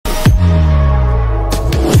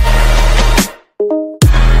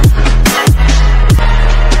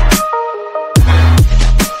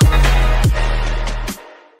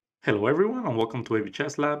Hello everyone and welcome to AV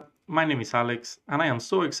Chess Lab. My name is Alex and I am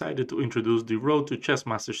so excited to introduce the Road to Chess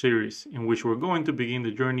Master series in which we're going to begin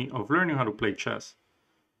the journey of learning how to play chess.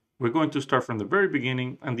 We're going to start from the very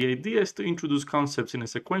beginning and the idea is to introduce concepts in a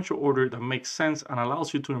sequential order that makes sense and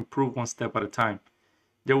allows you to improve one step at a time.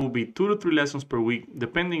 There will be 2 to 3 lessons per week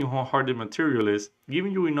depending on how hard the material is,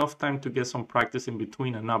 giving you enough time to get some practice in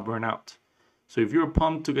between and not burn out. So if you're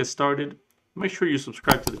pumped to get started, make sure you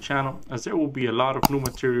subscribe to the channel as there will be a lot of new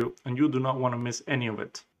material and you do not want to miss any of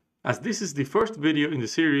it. As this is the first video in the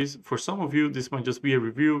series, for some of you this might just be a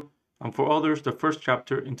review and for others the first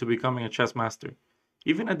chapter into becoming a chess master.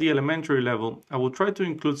 Even at the elementary level, I will try to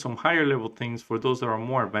include some higher level things for those that are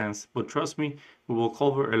more advanced, but trust me, we will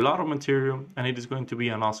cover a lot of material and it is going to be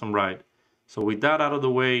an awesome ride. So with that out of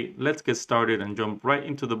the way, let's get started and jump right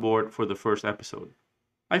into the board for the first episode.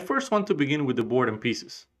 I first want to begin with the board and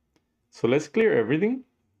pieces. So let's clear everything.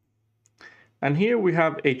 And here we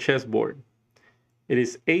have a chessboard. It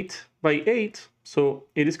is 8 by 8, so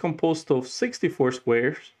it is composed of 64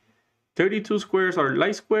 squares. 32 squares are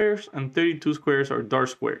light squares and 32 squares are dark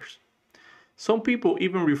squares. Some people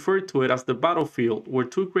even refer to it as the battlefield where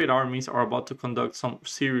two great armies are about to conduct some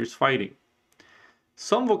serious fighting.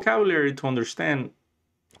 Some vocabulary to understand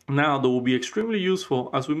now that will be extremely useful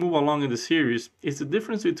as we move along in the series is the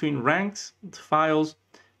difference between ranks, files,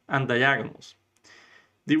 and diagonals.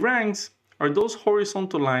 The ranks are those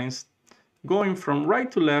horizontal lines going from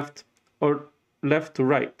right to left or left to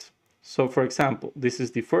right. So for example, this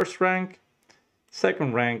is the first rank,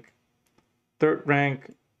 second rank, third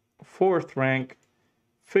rank, fourth rank,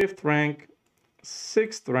 fifth rank,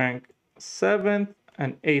 sixth rank, seventh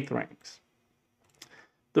and eighth ranks.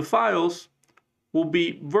 The files will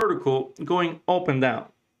be vertical going up and down.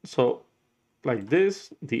 So like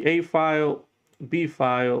this, the A file, B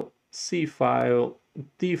file, C file,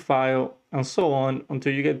 D file, and so on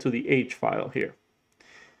until you get to the H file here.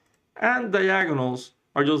 And diagonals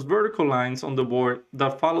are just vertical lines on the board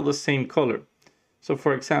that follow the same color. So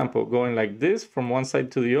for example, going like this from one side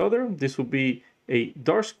to the other, this will be a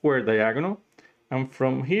dark square diagonal. And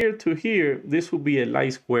from here to here, this will be a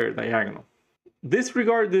light square diagonal.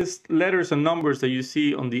 Disregard these letters and numbers that you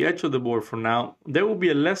see on the edge of the board for now. There will be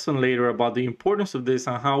a lesson later about the importance of this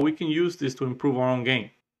and how we can use this to improve our own game.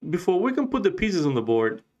 Before we can put the pieces on the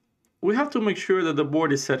board, we have to make sure that the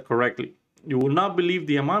board is set correctly. You will not believe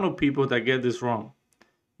the amount of people that get this wrong.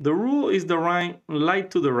 The rule is the light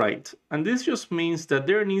to the right, and this just means that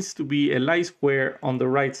there needs to be a light square on the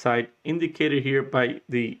right side, indicated here by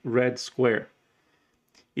the red square.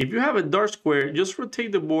 If you have a dark square, just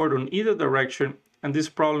rotate the board on either direction and this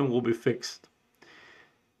problem will be fixed.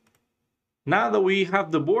 Now that we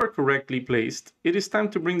have the board correctly placed, it is time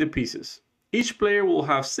to bring the pieces. Each player will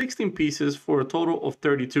have 16 pieces for a total of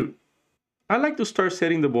 32. I like to start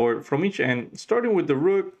setting the board from each end, starting with the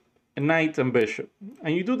rook, knight and bishop.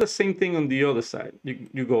 And you do the same thing on the other side.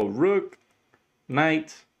 You go rook,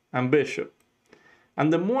 knight and bishop.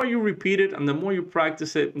 And the more you repeat it and the more you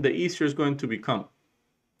practice it, the easier it's going to become.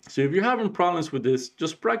 So if you're having problems with this,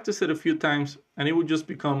 just practice it a few times and it will just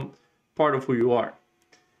become part of who you are.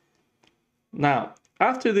 Now,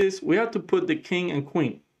 after this, we have to put the king and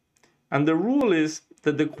queen. And the rule is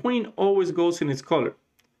that the queen always goes in its color.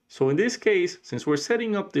 So in this case, since we're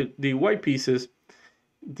setting up the white pieces,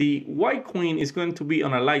 the white queen is going to be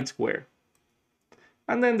on a light square.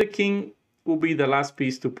 And then the king will be the last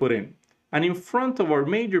piece to put in. And in front of our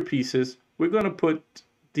major pieces, we're going to put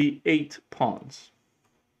the 8 pawns.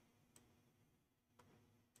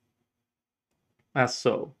 As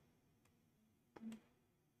so.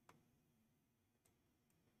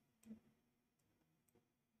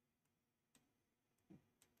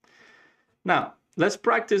 Now, let's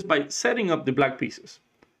practice by setting up the black pieces.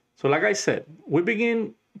 So like I said, we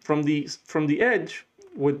begin from the edge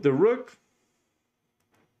with the rook,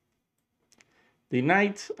 the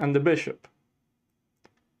knight, and the bishop.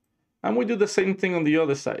 And we do the same thing on the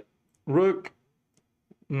other side. Rook,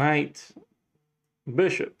 knight,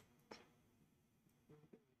 bishop.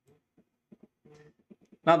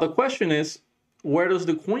 Now the question is, where does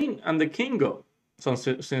the queen and the king go? So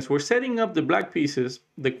since we're setting up the black pieces,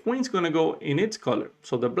 the queen's going to go in its color.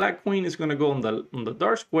 So the black queen is going to go on the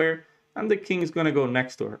dark square and the king is going to go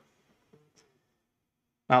next to her.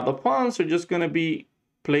 Now the pawns are just going to be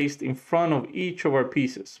placed in front of each of our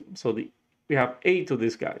pieces. So we have 8 of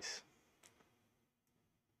these guys.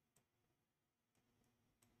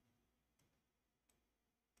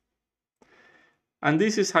 And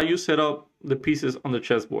this is how you set up the pieces on the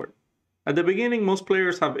chessboard. At the beginning, most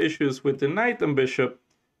players have issues with the knight and bishop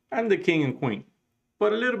and the king and queen.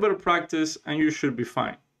 But a little bit of practice and you should be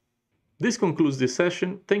fine. This concludes this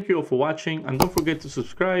session. Thank you all for watching, and don't forget to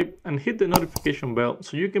subscribe and hit the notification bell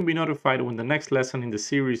so you can be notified when the next lesson in the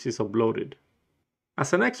series is uploaded.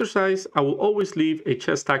 As an exercise, I will always leave a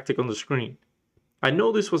chess tactic on the screen. I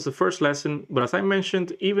know this was the first lesson, but as I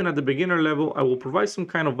mentioned, even at the beginner level, I will provide some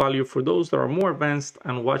kind of value for those that are more advanced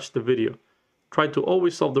and watch the video. Try to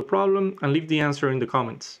always solve the problem and leave the answer in the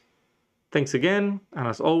comments. Thanks again, and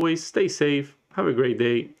as always, stay safe, have a great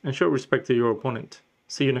day, and show respect to your opponent.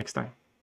 See you next time.